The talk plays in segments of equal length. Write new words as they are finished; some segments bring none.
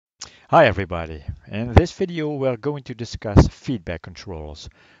Hi everybody. In this video we are going to discuss feedback controllers.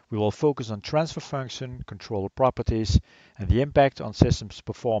 We will focus on transfer function, controller properties, and the impact on systems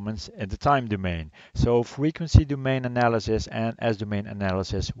performance in the time domain. So frequency domain analysis and S-domain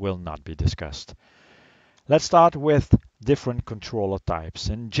analysis will not be discussed. Let's start with different controller types.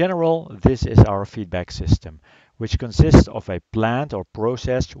 In general, this is our feedback system, which consists of a plant or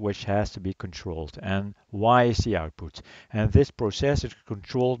process which has to be controlled. And Y is the output. And this process is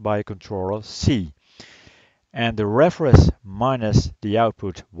controlled by a controller C. And the reference minus the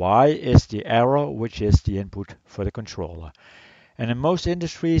output Y is the error, which is the input for the controller. And in most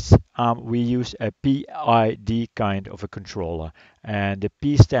industries, we use a PID kind of a controller. And the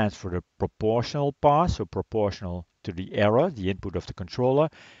P stands for the proportional part, so proportional to the error, the input of the controller.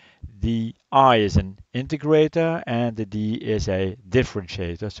 The I is an integrator, and the D is a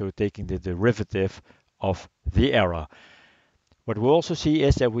differentiator, so taking the derivative of the error. What we also see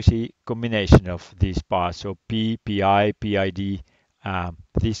is that we see combination of these parts, so P, PI, PID,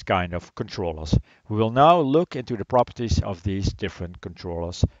 these kind of controllers. We will now look into the properties of these different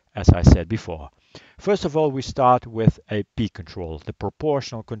controllers, as I said before. First of all, we start with a P control, the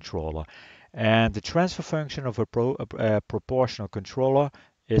proportional controller. And the transfer function of a proportional controller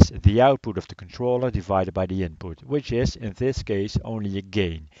is the output of the controller divided by the input, which is, in this case, only a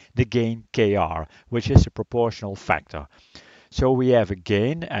gain, the gain KR, which is a proportional factor. So we have a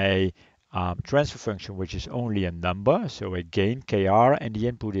gain, a transfer function which is only a number, so a gain KR, and the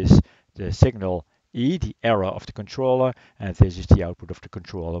input is the signal E, the error of the controller, and this is the output of the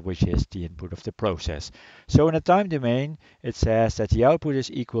controller, which is the input of the process. So in a time domain, it says that the output is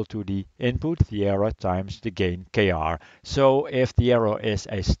equal to the input, the error, times the gain KR. So if the error is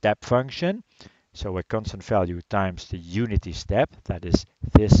a step function, so a constant value times the unity step, that is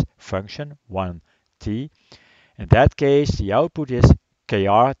this function, 1t, in that case, the output is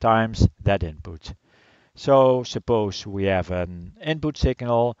KR times that input. So suppose we have an input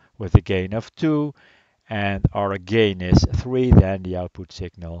signal with a gain of 2 and our gain is 3, then the output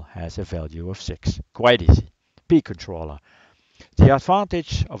signal has a value of 6. Quite easy. P controller. The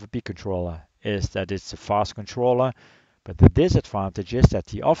advantage of a P controller is that it's a fast controller, but the disadvantage is that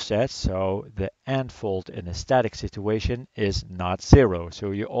the offset, so the end fault in a static situation, is not 0.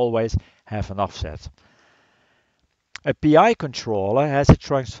 So you always have an offset. A PI controller has a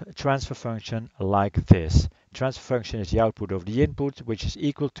transfer function like this. Transfer function is the output of the input, which is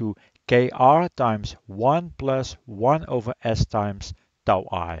equal to KR times 1 plus 1 over S times tau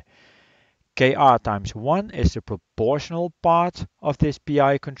I. KR times 1 is the proportional part of this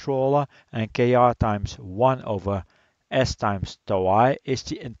PI controller, and KR times 1 over S times tau I is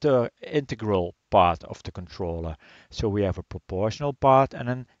the integral part of the controller. So we have a proportional part and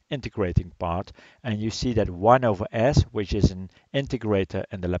an integrating part, and you see that 1 over S, which is an integrator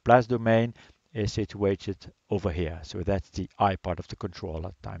in the Laplace domain, is situated over here. So that's the I part of the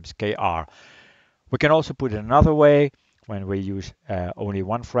controller times KR. We can also put it another way. When we use only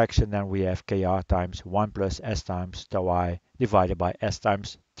one fraction, then we have KR times 1 plus S times tau I divided by S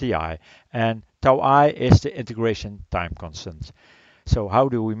times TI. And tau I is the integration time constant. So how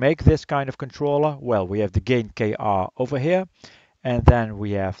do we make this kind of controller? Well, we have the gain KR over here, and then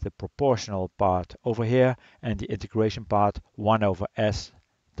we have the proportional part over here, and the integration part 1 over S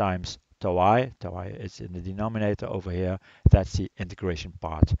times tau I. Tau I is in the denominator over here. That's the integration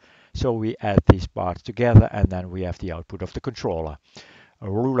part. So we add these parts together, and then we have the output of the controller. A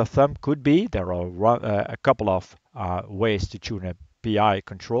rule of thumb could be, there are a couple of ways to tune a PI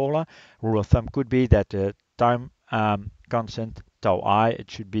controller. Rule of thumb could be that the time constant tau I,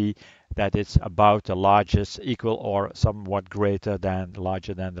 it should be that it's about the largest, equal or somewhat greater than,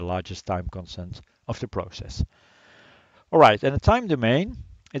 larger than the largest time constant of the process. All right, in the time domain,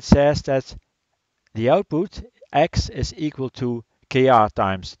 it says that the output X is equal to KR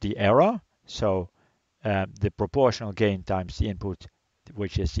times the error, so the proportional gain times the input,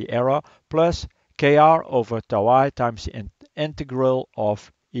 which is the error, plus KR over tau I times the integral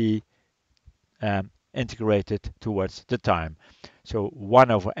of E integrated towards the time. So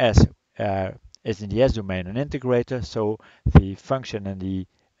 1 over S is in the S domain an integrator, so the function in the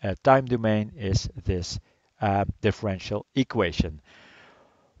time domain is this differential equation.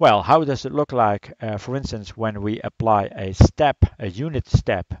 Well, how does it look like, for instance, when we apply a unit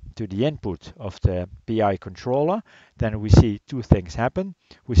step to the input of the PI controller? Then we see two things happen.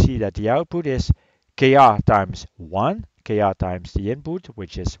 We see that the output is KR times 1, KR times the input,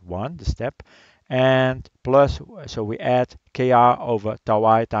 which is 1, the step, and plus, so we add KR over tau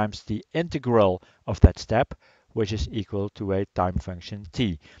I times the integral of that step, which is equal to a time function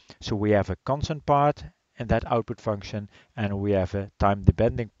t. So we have a constant part in that output function, and we have a time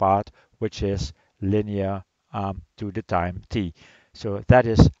depending part which is linear to the time t. So that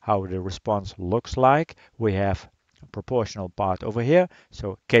is how the response looks like. We have a proportional part over here,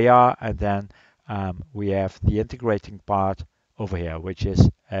 so kr, and then we have the integrating part over here, which is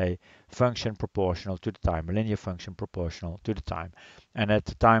a function proportional to the time, a linear function proportional to the time. And at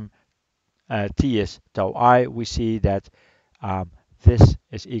the time t is tau I, we see that this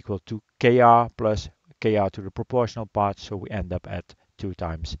is equal to kr plus kr to the proportional part, so we end up at 2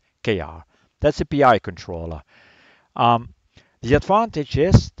 times kr. That's a PI controller. The advantage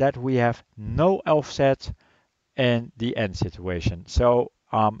is that we have no offset in the end situation. So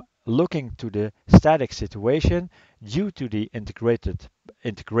looking to the static situation, due to the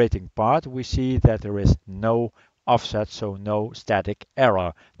integrating part, we see that there is no offset, so no static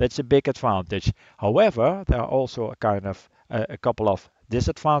error. That's a big advantage. However, there are also a couple of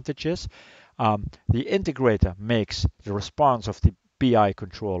disadvantages. The integrator makes the response of the PI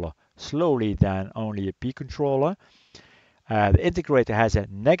controller slowly than only a P controller. The integrator has a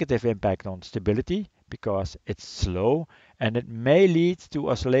negative impact on stability because it's slow, and it may lead to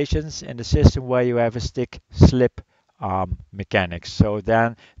oscillations in the system where you have a stick-slip mechanics. So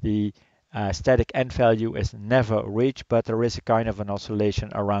then the static end value is never reached, but there is a kind of an oscillation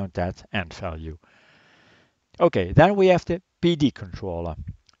around that end value. Okay, then we have the PD controller.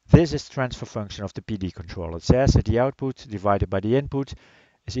 This is transfer function of the PD controller. It says that the output divided by the input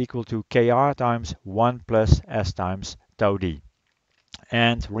is equal to kr times 1 plus s times tau d.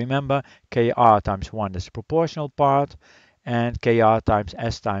 And remember, kr times 1 is the proportional part, and kr times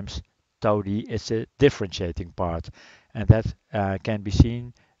s times tau d is a differentiating part. And that can be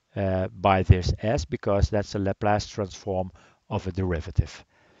seen by this s, because that's the Laplace transform of a derivative.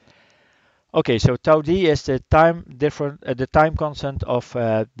 Okay, so tau d is the time constant of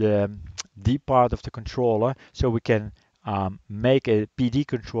the d part of the controller. So we can make a PD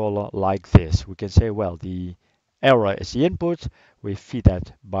controller like this. We can say, well, the error is the input. We feed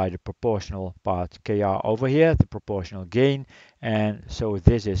that by the proportional part kr over here, the proportional gain. And so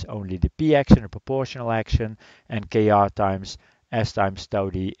this is only the p action, the proportional action, and kr times s times tau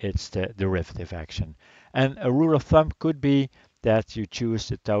d, it's the derivative action. And a rule of thumb could be that you choose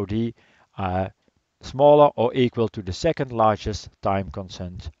the tau d smaller or equal to the second largest time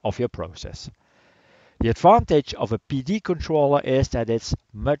constant of your process. The advantage of a PD controller is that it's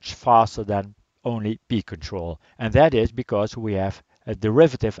much faster than only P control, and that is because we have a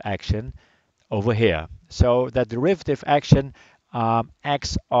derivative action over here. So that derivative action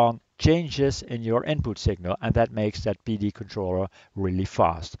acts on changes in your input signal, and that makes that PD controller really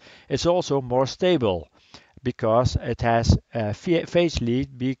fast. It's also more stable because it has a phase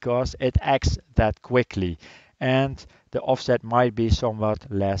lead, because it acts that quickly, and the offset might be somewhat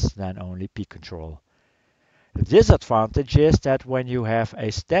less than only P control. The disadvantage is that when you have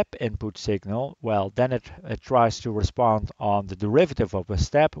a step input signal, well, then it tries to respond on the derivative of a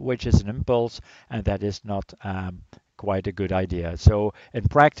step, which is an impulse, and that is not quite a good idea. So in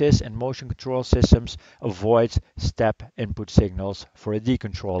practice, in motion control systems, avoid step input signals for a D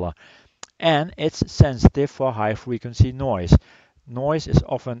controller. And it's sensitive for high frequency noise. Noise is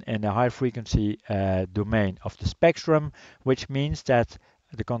often in the high frequency domain of the spectrum, which means that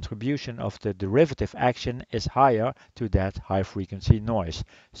the contribution of the derivative action is higher to that high frequency noise.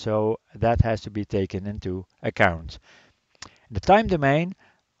 So that has to be taken into account. In the time domain,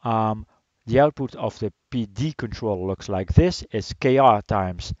 the output of the PD controller looks like this. It's kr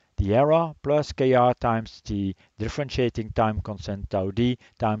times the error plus kr times the differentiating time constant tau d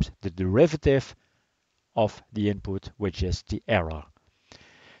times the derivative of the input, which is the error.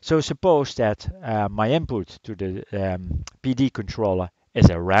 So suppose that my input to the PD controller is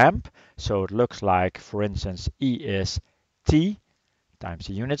a ramp. So it looks like, for instance, E is t times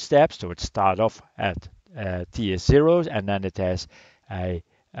the unit steps. So it starts off at t is 0, and then it has a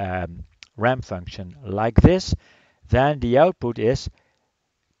ramp function like this. Then the output is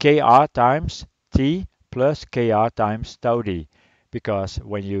kr times t plus kr times tau d, because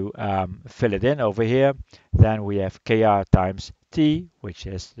when you fill it in over here, then we have kr times t, which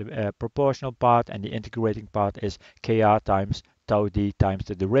is the proportional part, and the integrating part is kr times tau d times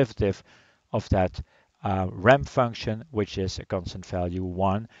the derivative of that ramp function, which is a constant value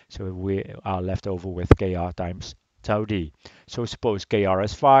 1. So we are left over with kr times tau d. So suppose kr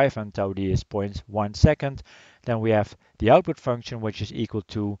is 5 and tau d is 0.1 second. Then we have the output function, which is equal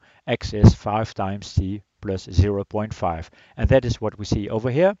to x is 5 times t plus 0.5. And that is what we see over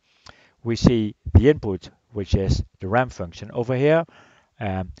here. We see the input, which is the ramp function over here.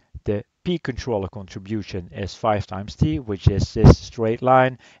 The P controller contribution is 5 times t, which is this straight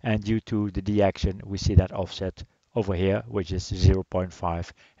line, and due to the D action, we see that offset over here, which is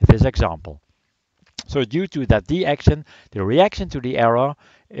 0.5 in this example. So due to that D action, the reaction to the error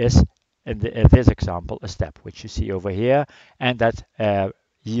is, in this example, a step, which you see over here, and that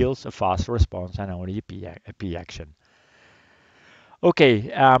yields a faster response and only a P action.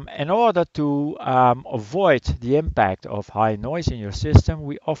 Okay, in order to avoid the impact of high noise in your system,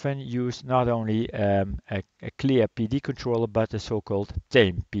 we often use not only a clear PD controller, but a so-called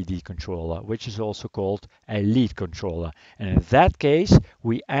tame PD controller, which is also called a lead controller. And in that case,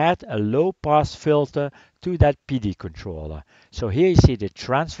 we add a low-pass filter to that PD controller. So here you see the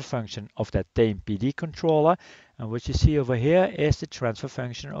transfer function of that tame PD controller, and what you see over here is the transfer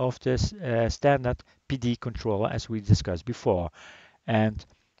function of this standard PD controller, as we discussed before. And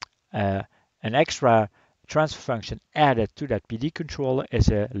an extra transfer function added to that PD controller is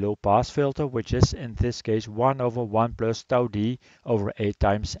a low pass filter, which is in this case 1 over 1 plus tau d over A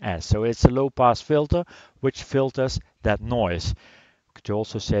times S. So it's a low pass filter which filters that noise. Could you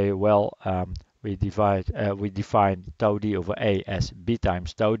also say, well, we define tau d over A as B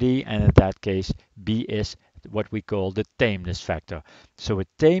times tau d, and in that case B is what we call the tameness factor. So a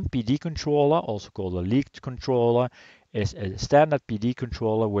tame PD controller, also called a lead controller, is a standard PD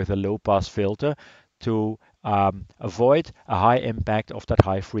controller with a low pass filter to avoid a high impact of that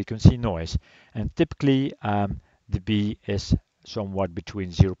high frequency noise. And typically the B is somewhat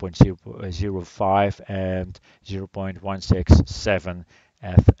between 0.005 and 0.167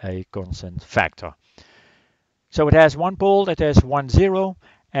 as a constant factor. So it has one pole, it has one zero,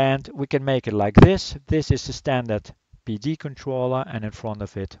 and we can make it like this. This is the standard PD controller, and in front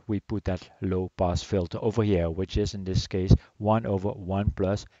of it we put that low pass filter over here, which is in this case 1 over 1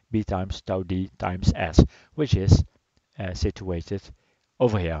 plus B times tau d times S, which is situated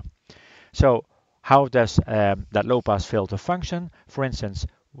over here. So how does that low pass filter function? For instance,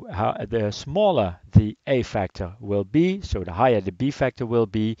 the smaller the A factor will be, so the higher the B factor will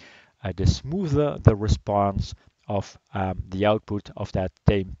be, the smoother the response of the output of that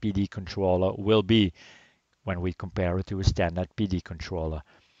tame PD controller will be when we compare it to a standard PD controller.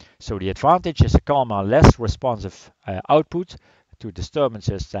 So the advantage is a calmer, less responsive output to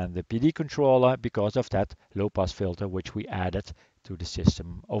disturbances than the PD controller because of that low pass filter which we added to the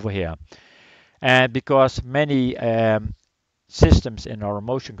system over here. And because many systems in our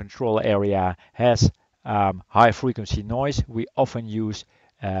motion control area has high frequency noise, we often use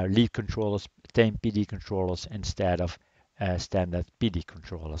lead controllers, tame PD controllers instead of standard PD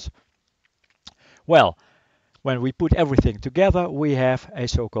controllers. Well, when we put everything together, we have a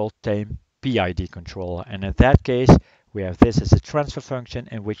so-called tame PID controller. And in that case, we have this as a transfer function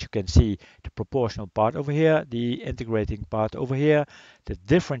in which you can see the proportional part over here, the integrating part over here, the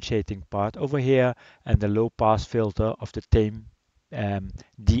differentiating part over here, and the low pass filter of the tame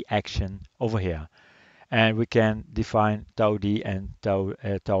D action over here. And we can define tau d and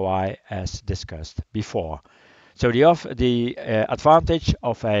tau I as discussed before. So the advantage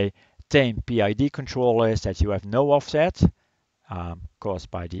of a tame PID controller is that you have no offset caused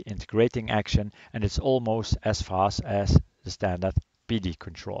by the integrating action, and it's almost as fast as the standard PD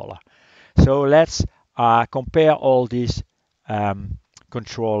controller. So let's compare all these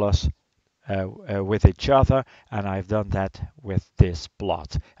controllers with each other, and I've done that with this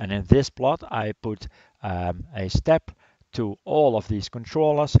plot. And in this plot I put a step to all of these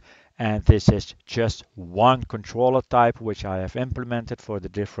controllers, and this is just one controller type which I have implemented for the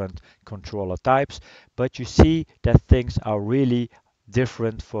different controller types, but you see that things are really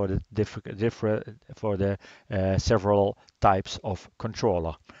different for the several types of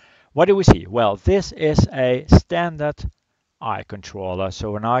controller. What do we see? Well, this is a standard I controller.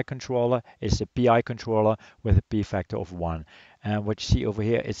 So an I controller is a PI controller with a P factor of 1. And what you see over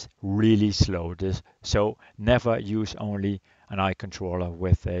here is really slow. So never use only an I controller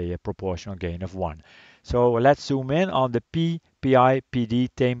with a proportional gain of 1. So let's zoom in on the P, PI, PD,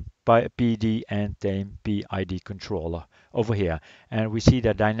 tame PD, and tame PID controller over here. And we see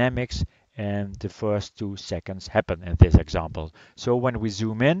the dynamics and the first 2 seconds happen in this example. So when we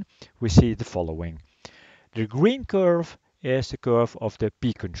zoom in, we see the following. The green curve is the curve of the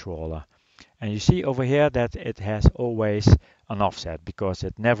P controller. And you see over here that it has always an offset because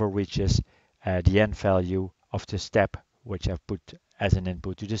it never reaches the end value of the step which I've put as an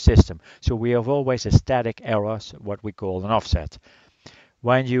input to the system. So we have always a static error, what we call an offset.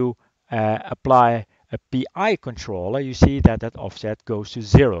 When you apply a PI controller, you see that that offset goes to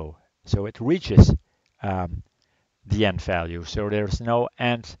 0. So it reaches the end value. So there's no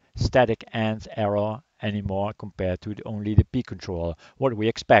static end error anymore compared to only the P controller, what we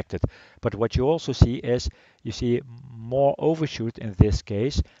expected. But what you also see is you see more overshoot in this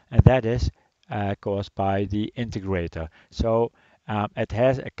case, and that is caused by the integrator. So it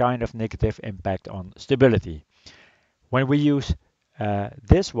has a kind of negative impact on stability. When we use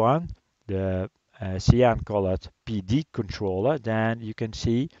this one, the cyan colored PD controller, then you can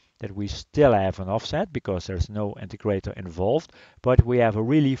see that we still have an offset because there's no integrator involved, but we have a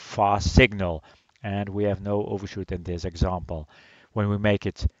really fast signal and we have no overshoot in this example. When we make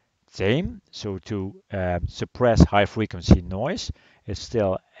it same, so to suppress high frequency noise, it's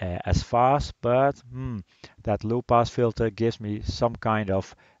still as fast, but that low pass filter gives me some kind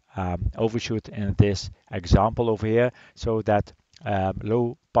of overshoot in this example over here, so that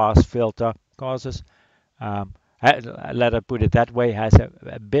low pass filter causes, let us put it that way, has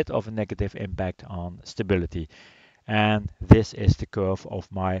a bit of a negative impact on stability. And this is the curve of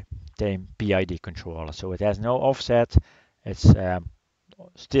my tame PID controller. So it has no offset, it's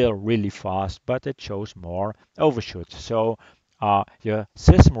still really fast, but it shows more overshoot. So your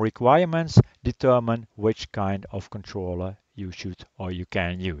system requirements determine which kind of controller you should or you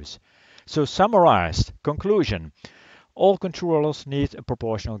can use. So summarized, conclusion, all controllers need a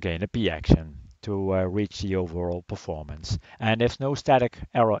proportional gain, a P action, to reach the overall performance. And if no static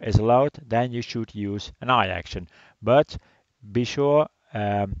error is allowed, then you should use an I action. But be sure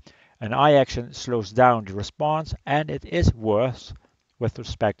an I action slows down the response and it is worse with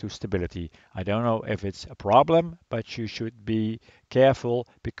respect to stability. I don't know if it's a problem, but you should be careful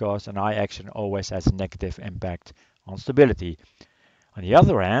because an I action always has a negative impact on stability. On the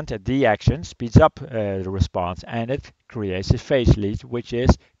other hand, a D action speeds up the response and it creates a phase lead, which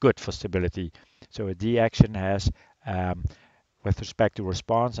is good for stability. So a D action has, with respect to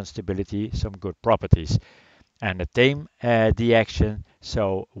response and stability, some good properties. And the tame D action,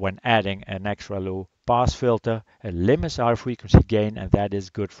 so when adding an extra low pass filter, it limits our frequency gain, and that is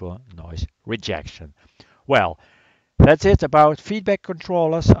good for noise rejection. Well, that's it about feedback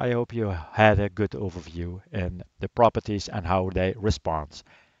controllers. I hope you had a good overview in the properties and how they respond.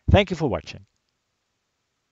 Thank you for watching.